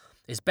colleagues,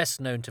 is best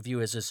known to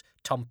viewers as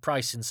Tom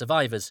Price in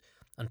Survivors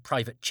and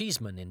Private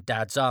Cheeseman in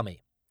Dad's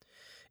Army.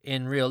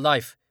 In real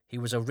life, he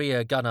was a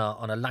rear gunner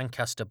on a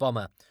Lancaster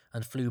bomber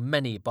and flew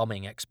many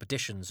bombing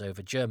expeditions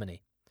over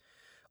Germany.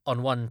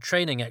 On one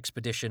training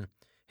expedition,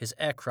 his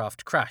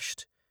aircraft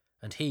crashed,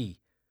 and he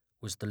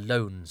was the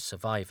lone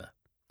survivor.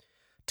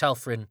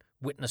 Talfrin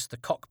witnessed the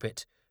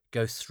cockpit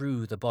go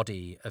through the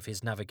body of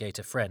his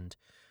navigator friend,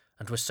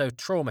 and was so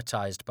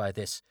traumatized by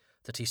this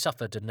that he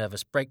suffered a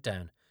nervous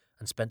breakdown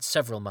and spent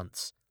several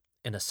months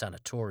in a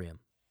sanatorium.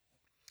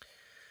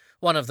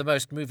 One of the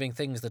most moving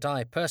things that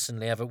I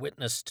personally ever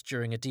witnessed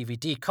during a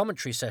DVD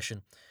commentary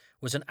session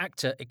was an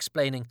actor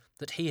explaining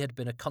that he had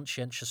been a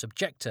conscientious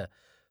objector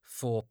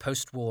for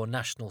post-war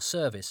national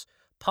service,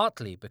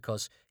 partly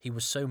because he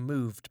was so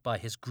moved by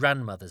his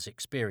grandmother's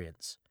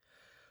experience.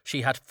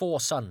 She had 4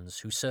 sons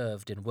who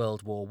served in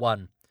World War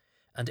I,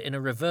 and in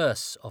a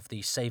reverse of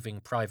the Saving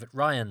Private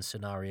Ryan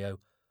scenario,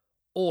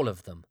 all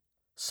of them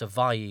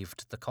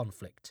survived the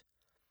conflict.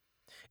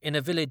 In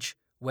a village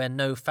where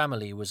no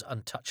family was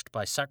untouched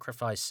by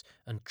sacrifice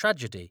and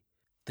tragedy,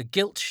 the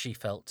guilt she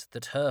felt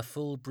that her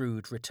full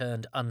brood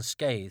returned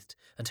unscathed,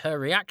 and her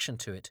reaction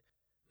to it,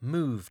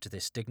 moved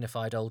this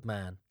dignified old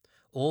man,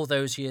 all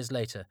those years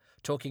later,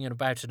 talking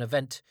about an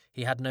event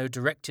he had no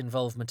direct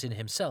involvement in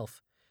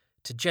himself,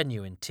 to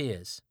genuine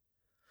tears.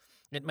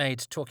 It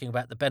made talking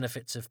about the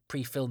benefits of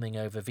pre-filming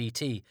over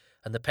VT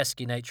and the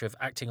pesky nature of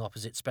acting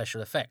opposite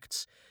special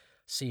effects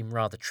seem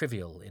rather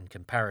trivial in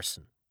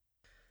comparison.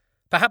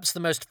 Perhaps the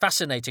most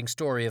fascinating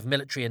story of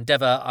military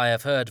endeavour I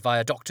have heard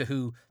via Doctor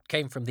Who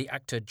came from the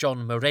actor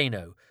John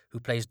Moreno, who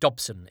plays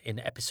Dobson in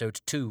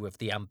episode 2 of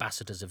The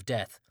Ambassadors of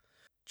Death.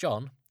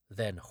 John,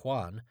 then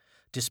Juan,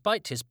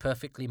 despite his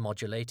perfectly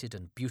modulated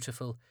and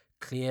beautiful,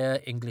 clear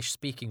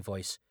English-speaking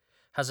voice,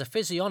 has a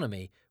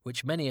physiognomy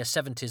which many a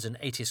 70s and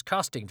 80s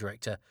casting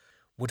director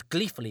would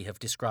gleefully have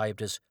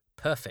described as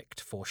perfect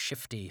for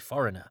shifty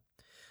foreigner.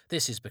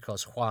 This is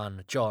because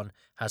Juan John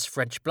has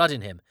French blood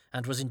in him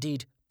and was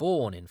indeed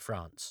born in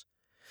France.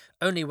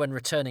 Only when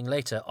returning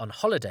later on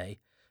holiday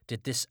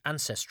did this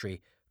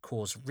ancestry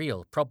cause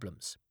real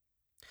problems.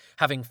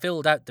 Having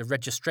filled out the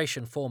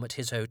registration form at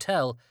his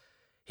hotel,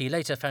 he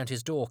later found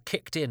his door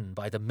kicked in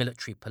by the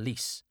military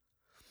police.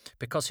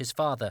 Because his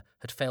father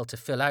had failed to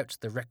fill out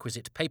the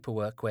requisite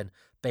paperwork when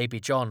baby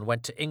John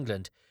went to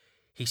England,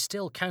 he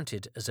still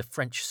counted as a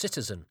French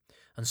citizen,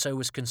 and so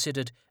was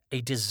considered a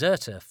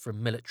deserter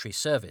from military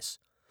service,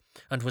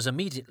 and was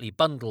immediately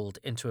bundled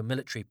into a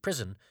military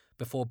prison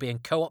before being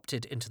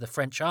co-opted into the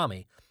French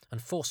army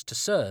and forced to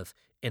serve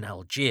in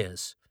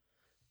Algiers.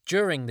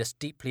 During this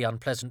deeply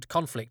unpleasant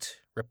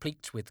conflict,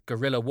 replete with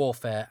guerrilla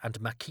warfare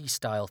and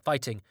Maquis-style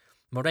fighting,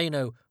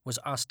 Moreno was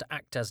asked to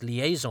act as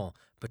liaison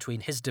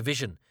between his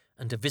division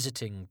and a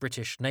visiting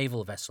British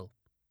naval vessel.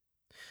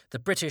 The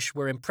British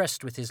were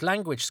impressed with his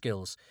language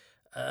skills,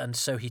 and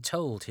so he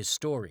told his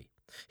story.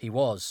 He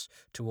was,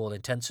 to all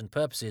intents and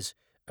purposes,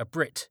 a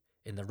Brit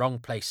in the wrong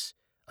place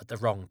at the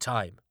wrong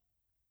time.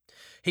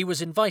 He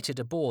was invited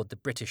aboard the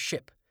British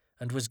ship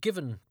and was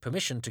given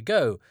permission to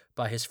go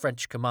by his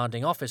French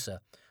commanding officer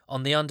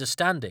on the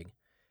understanding,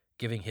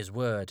 giving his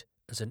word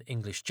as an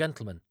English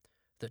gentleman,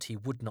 that he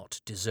would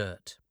not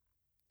desert.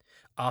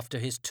 After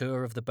his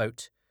tour of the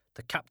boat,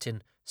 the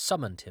captain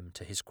summoned him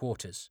to his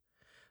quarters.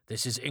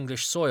 "This is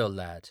English soil,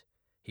 lad,"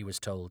 he was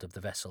told of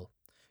the vessel.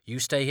 "You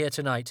stay here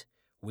tonight,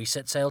 we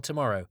set sail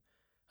tomorrow,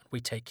 and we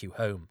take you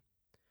home.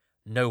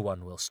 No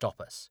one will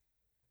stop us."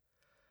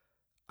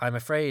 "I'm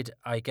afraid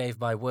I gave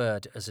my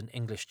word as an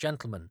English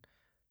gentleman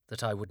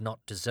that I would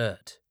not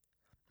desert,"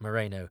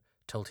 Moreno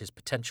told his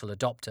potential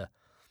adopter,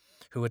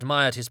 who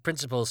admired his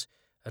principles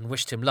and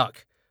wished him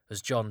luck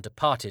as John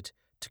departed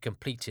to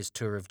complete his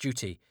tour of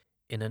duty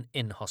in an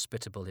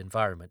inhospitable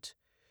environment,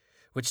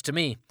 which to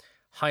me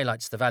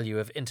highlights the value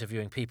of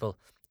interviewing people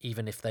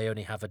even if they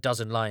only have a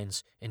dozen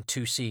lines in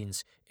 2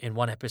 scenes in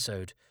one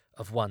episode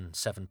of one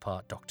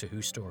 7-part Doctor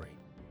Who story.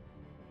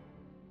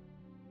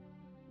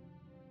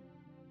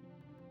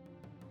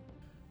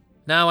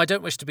 Now, I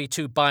don't wish to be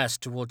too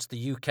biased towards the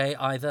UK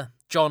either.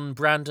 John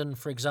Brandon,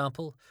 for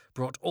example,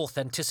 brought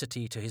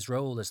authenticity to his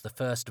role as the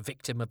first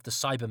victim of the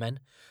Cybermen,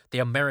 the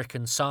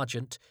American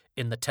sergeant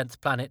in the 10th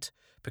Planet,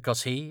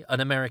 because he, an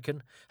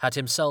American, had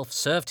himself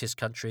served his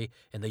country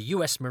in the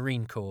US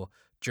Marine Corps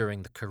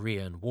during the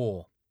Korean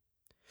War.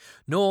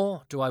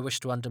 Nor do I wish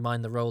to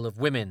undermine the role of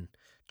women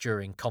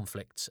during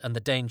conflicts and the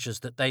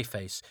dangers that they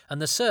face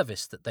and the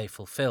service that they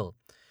fulfill.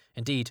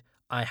 Indeed,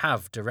 I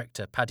have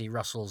director Paddy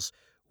Russell's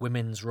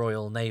Women's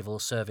Royal Naval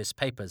Service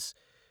papers.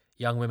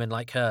 Young women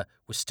like her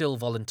were still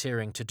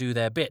volunteering to do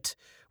their bit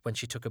when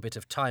she took a bit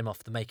of time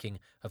off the making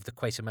of the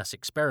Quatermass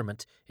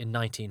experiment in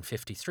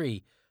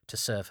 1953 to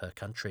serve her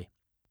country.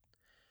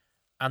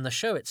 And the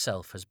show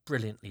itself has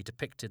brilliantly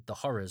depicted the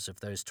horrors of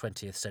those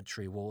 20th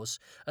century wars,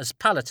 as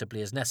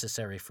palatably as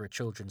necessary for a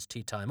children's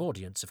tea-time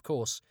audience, of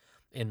course,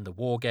 in The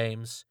War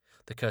Games,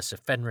 The Curse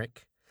of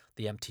Fenric,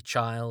 The Empty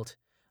Child,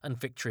 and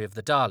Victory of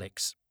the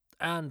Daleks,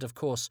 and, of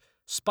course,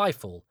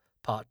 Spyfall,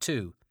 Part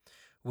 2,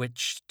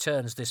 which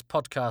turns this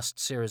podcast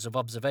series of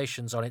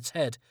observations on its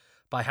head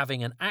by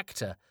having an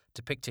actor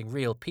depicting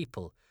real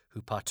people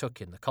who partook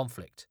in the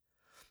conflict,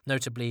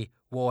 notably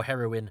war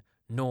heroine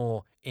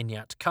Noor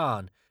Inayat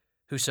Khan,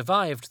 who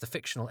survived the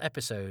fictional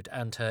episode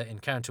and her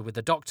encounter with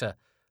the Doctor,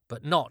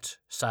 but not,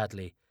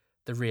 sadly,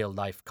 the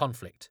real-life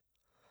conflict.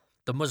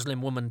 The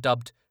Muslim woman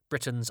dubbed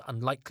Britain's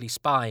unlikely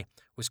spy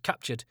was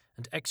captured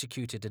and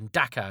executed in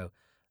Dachau,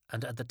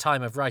 and at the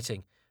time of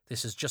writing,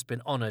 this has just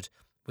been honoured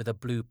with a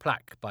blue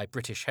plaque by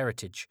British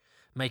Heritage,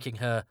 making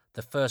her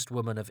the first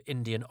woman of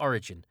Indian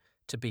origin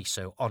to be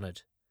so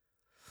honoured.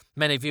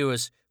 Many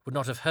viewers would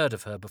not have heard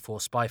of her before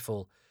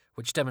Spyfall,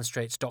 which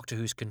demonstrates Doctor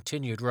Who's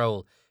continued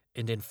role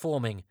in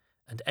informing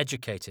and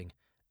educating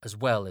as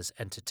well as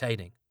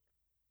entertaining.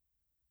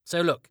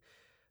 So look,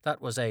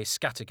 that was a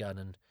scattergun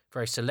and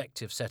very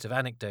selective set of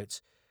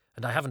anecdotes,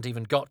 and I haven't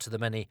even got to the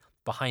many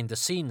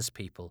behind-the-scenes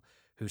people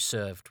who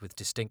served with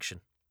distinction.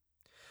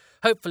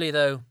 Hopefully,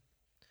 though,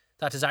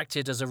 that has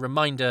acted as a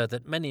reminder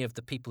that many of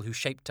the people who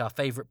shaped our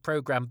favourite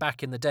programme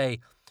back in the day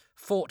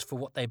fought for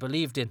what they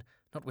believed in,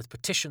 not with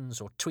petitions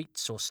or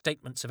tweets or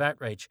statements of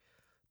outrage,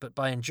 but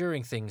by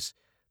enduring things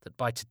that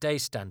by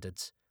today's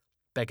standards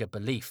beg a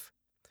belief.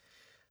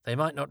 They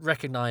might not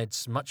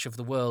recognise much of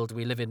the world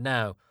we live in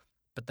now,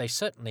 but they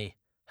certainly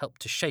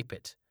helped to shape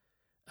it,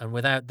 and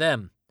without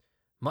them,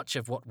 much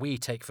of what we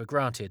take for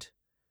granted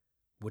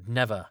would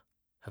never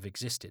have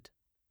existed.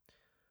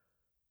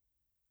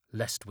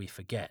 Lest we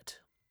forget.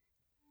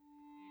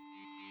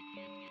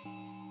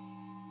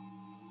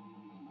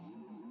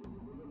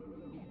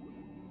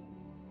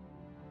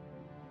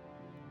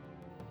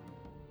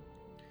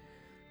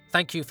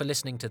 Thank you for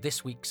listening to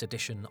this week's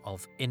edition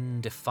of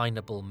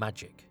Indefinable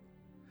Magic.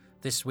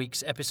 This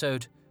week's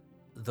episode,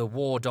 The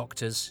War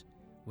Doctors,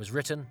 was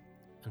written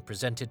and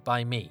presented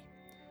by me,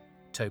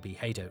 Toby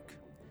Hadoke.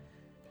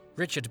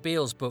 Richard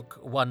Beale's book,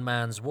 One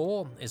Man's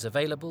War, is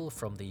available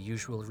from the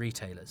usual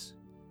retailers.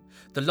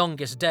 The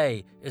Longest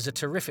Day is a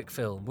terrific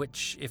film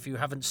which, if you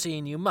haven't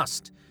seen, you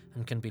must,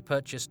 and can be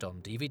purchased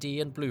on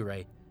DVD and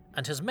Blu-ray,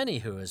 and has many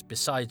whoas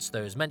besides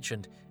those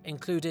mentioned,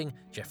 including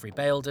Geoffrey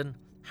Bayldon,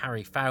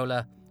 Harry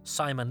Fowler,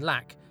 Simon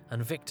Lack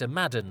and Victor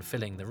Madden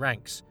filling the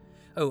ranks.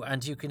 Oh,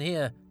 and you can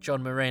hear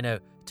John Moreno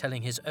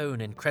telling his own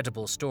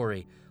incredible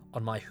story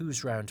on my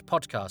Who's Round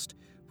podcast,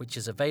 which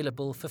is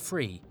available for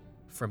free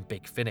from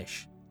Big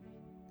Finish.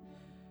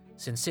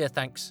 Sincere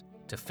thanks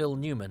to Phil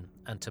Newman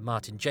and to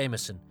Martin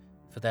Jameson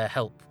for their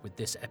help with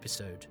this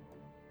episode.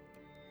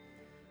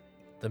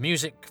 The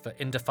music for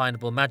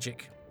Indefinable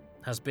Magic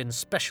has been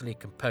specially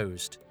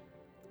composed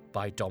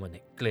by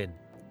Dominic Glynn.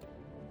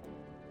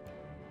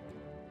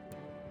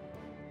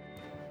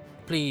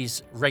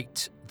 Please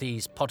rate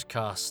these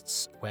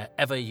podcasts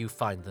wherever you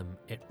find them.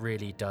 It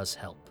really does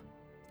help.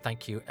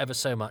 Thank you ever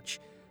so much.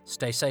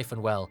 Stay safe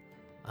and well,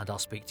 and I'll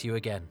speak to you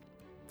again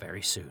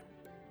very soon.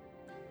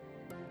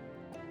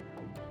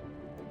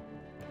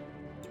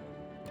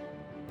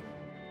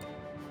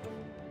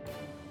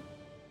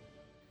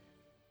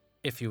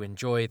 If you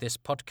enjoy this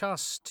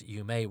podcast,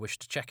 you may wish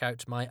to check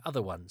out my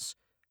other ones,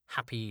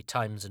 Happy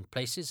Times and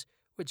Places,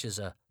 which is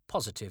a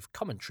positive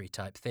commentary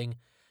type thing,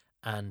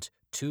 and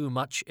Too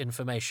Much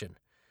Information,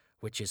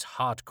 which is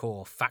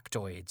hardcore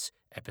factoids,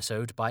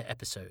 episode by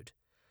episode.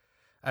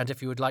 And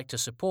if you would like to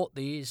support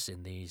these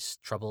in these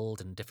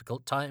troubled and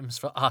difficult times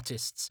for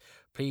artists,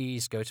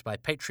 please go to my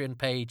Patreon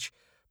page,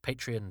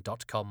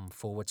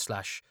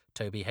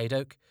 patreon.com/Toby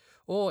Hadoke,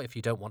 or if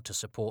you don't want to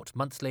support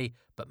monthly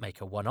but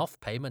make a one-off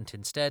payment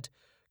instead,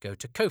 go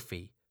to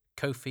Ko-fi,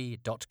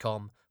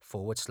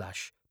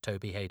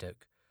 kofi.com/Toby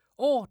Hadoke.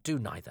 Or do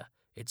neither.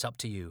 It's up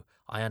to you.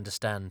 I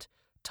understand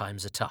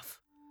times are tough.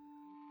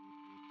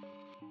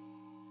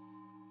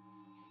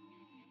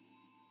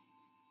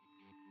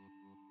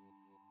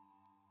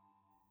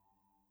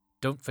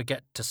 Don't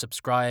forget to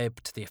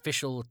subscribe to the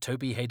official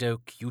Toby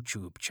Hadoke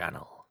YouTube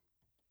channel.